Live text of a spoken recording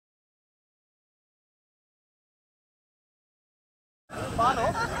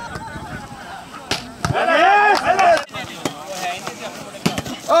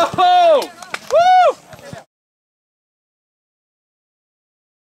Oh! Woo!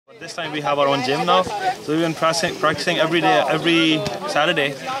 This time we have our own gym now, so we've been practicing every day, every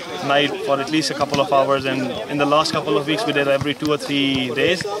Saturday night for at least a couple of hours, and in the last couple of weeks we did every 2 or 3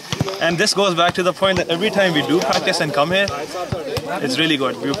 days. And this goes back to the point that every time we do practice and come here, it's really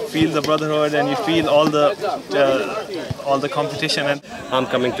good. You feel the brotherhood and you feel all the competition. And I'm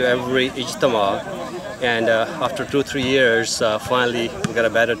coming to every Ijtama, and after 2-3 years, finally we got a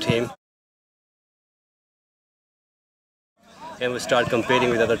better team. And we start competing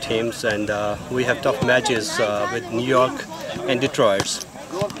with other teams, and we have tough matches with New York and Detroit.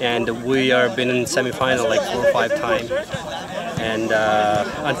 And we are been in semi-final like 4 or 5 times. And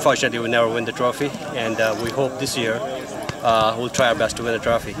unfortunately, we never win the trophy. And we hope this year we'll try our best to win the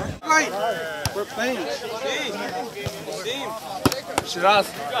trophy. We're playing. Shiraz.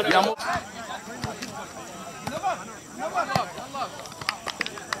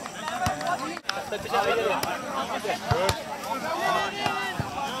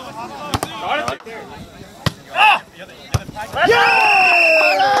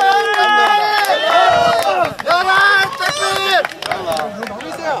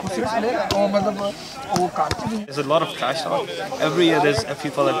 There's a lot of trash talk. Every year there's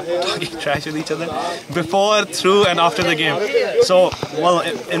people that talking trash with each other before, through and after the game. So, well,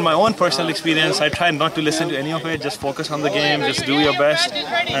 in my own personal experience, I try not to listen to any of it, just focus on the game, just do your best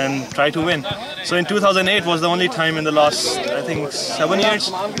and try to win. So in 2008 was the only time in the last, I think, 7 years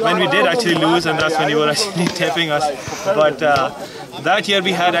when we did actually lose, and that's when you were actually taping us. But that year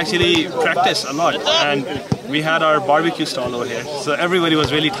we had actually practiced a lot, and we had our barbecue stall over here. So everybody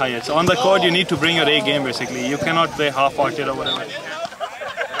was really tired. So on the court you need to bring your A game basically. You cannot play half-hearted or whatever.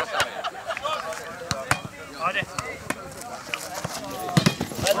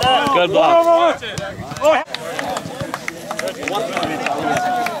 Good block.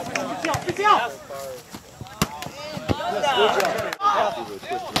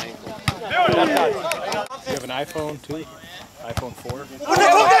 You have an iPhone too? iPhone 4?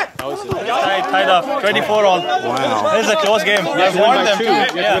 How is it? Tied up. 24 all. Wow. This is a close game. They warned them too.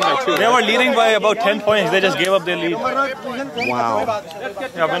 Yeah. They were leading by about 10 points. They just gave up their lead. Wow.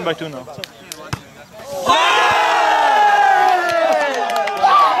 Yeah, win by 2 now.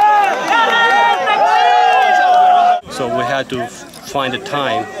 So we had to find a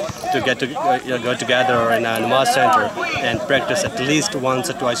time to get to go together in a namaz center and practice at least once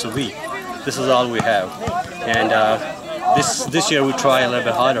or twice a week. This is all we have, and this year we try a little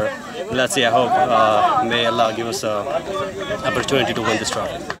bit harder. Let's see. I hope may Allah give us an opportunity to win this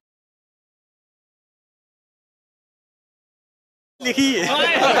trophy. लिखी है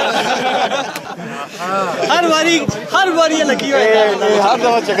हर बारी ये लगी हुई है हर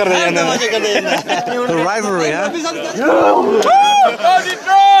दफा चक्कर दे जाना तो rivalry huh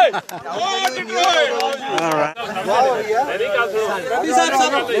all right रबी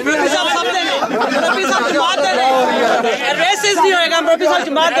साहब सब देने रबी साहब जमात देने रेसेस नहीं होएगा रबी साहब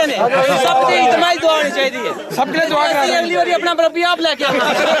जमात देने सबकी इज्तिमाई दुआ होनी चाहिए सबके लिए दुआ करा अगली बार अपना रबी आप लेके आना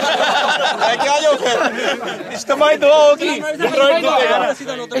लेके आ जाओ फिर इज्तिमाई दुआ होगी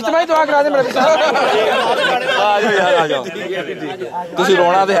इज्तिमाई दुआ करा दे रबी साहब आ जाओ यार आ जाओ ਤੁਸੀਂ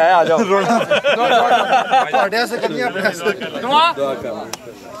ਰੋਣਾ ਤੇ ਹੈ ਆ ਜਾਓ ਰੋਣਾ ਤੁਹਾਡੇ ਵਾਸਤੇ ਕਰਨੀ ਆਪਣੇ ਦੁਆ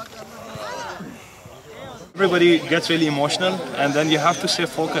Everybody gets really emotional, and then you have to stay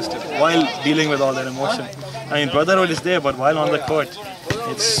focused while dealing with all that emotion. I mean, brotherhood is there, but while on the court,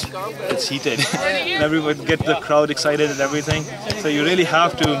 it's heated. And everybody gets the crowd excited and everything. So you really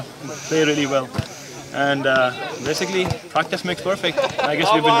have to play really well. And basically, practice makes perfect. I guess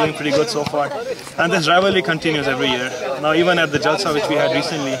we've been doing pretty good so far. And this rivalry continues every year. Now, even at the Jalsa, which we had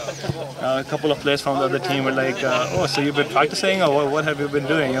recently, a couple of players from the other team were like, "Oh, so you've been practicing, or what have you been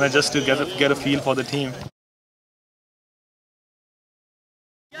doing?" You know, just to get a feel for the team.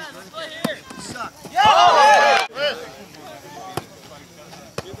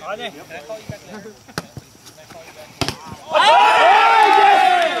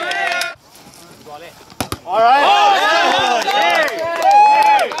 all right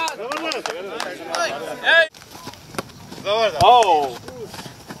oh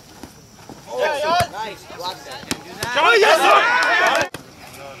nice block that oh yes sir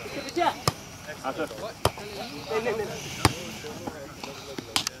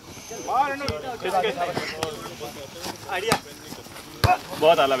idea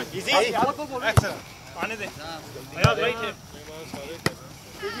बहुत आला भाई easy excellent आने दे आया right है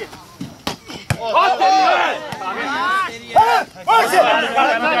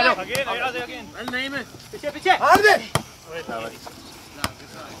पीछे पीछे हार दे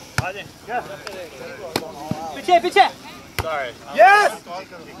पीछे पीछे Yes!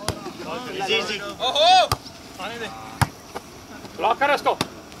 Easy. ओहो ब्लॉक कर उसको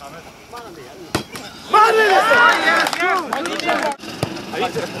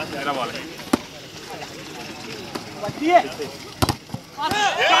मेरा बॉल है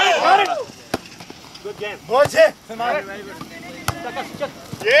Good game. Boys here.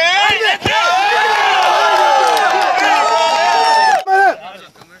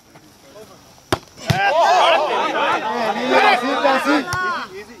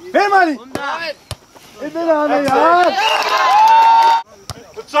 Hey, Mani.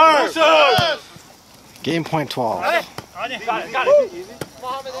 Good serve. Game point 12. Got it.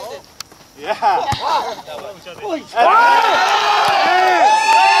 Yeah. Got it.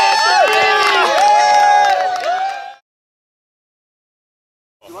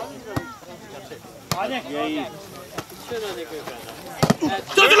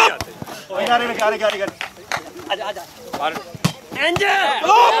 आजा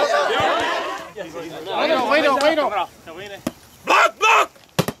Wait. Block.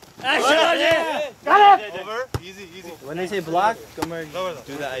 Got it. Over. Easy. When they say block, come here, do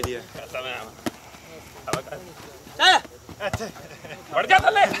that idea. बढ़ जा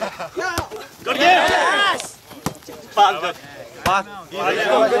थल्ले Good game. Yes. Good. Block.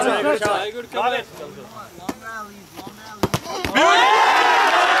 Got it.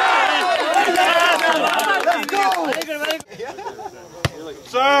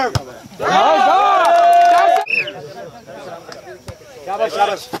 Serve.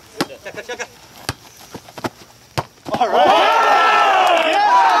 Shabash. All right.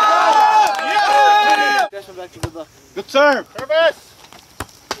 Good serve. Service.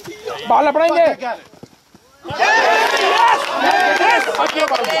 Ball पड़ेंगे Got it.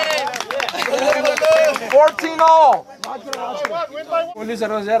 14-all only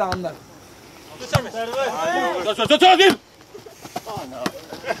serves there अंदर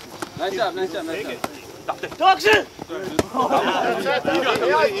nice job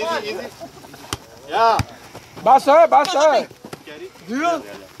Easy. Yeah. बस है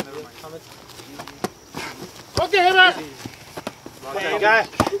Okay, hit her. Okay, guy.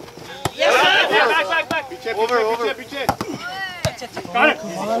 Back. Over. Piche. Got it.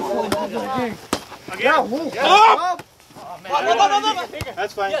 Again.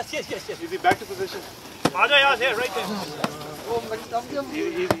 That's fine. yes Easy, back to position. Aja, here, right there.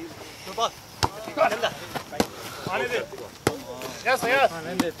 Easy. On it. Yes.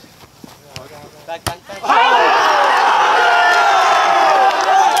 back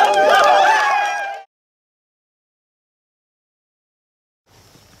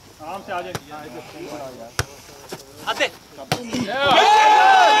आराम से आ जाए आते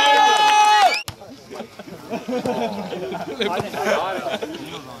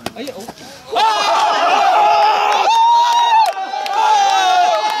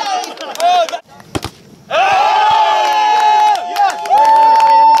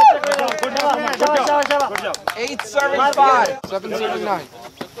Good job. 8 serving 5 7 serving 9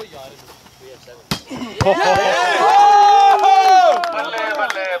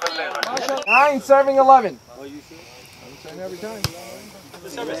 9 serving 11 every time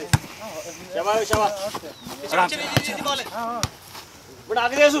बड़ा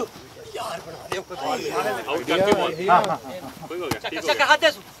आगे देसु यार बड़ा दे out करके ball चक्का हाथ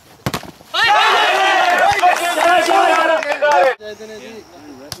देसु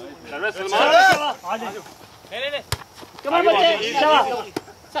सर्विस सलमान आ जा नहीं कमर बच्चे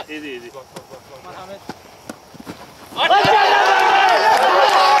easy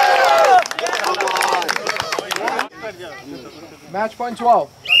match point 12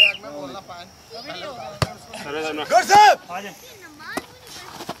 good serve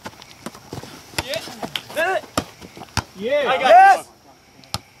yes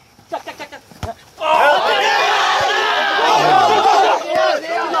चक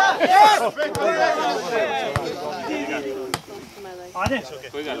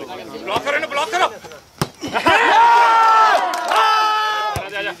कोई गल नहीं ब्लॉक करो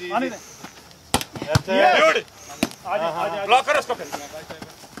आने दे गुड आजा ब्लॉक करो इसको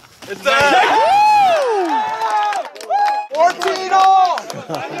 14-all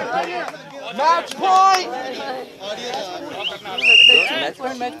match point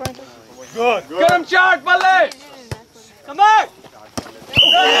good get him charged balle come on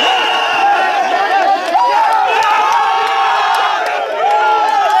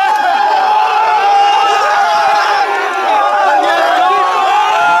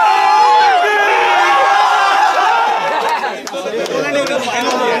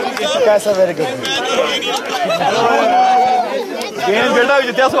You guys are very good. Game build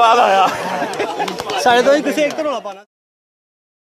जितना स्वाद आया साढ़े दो ही किसी एक तो ना पाना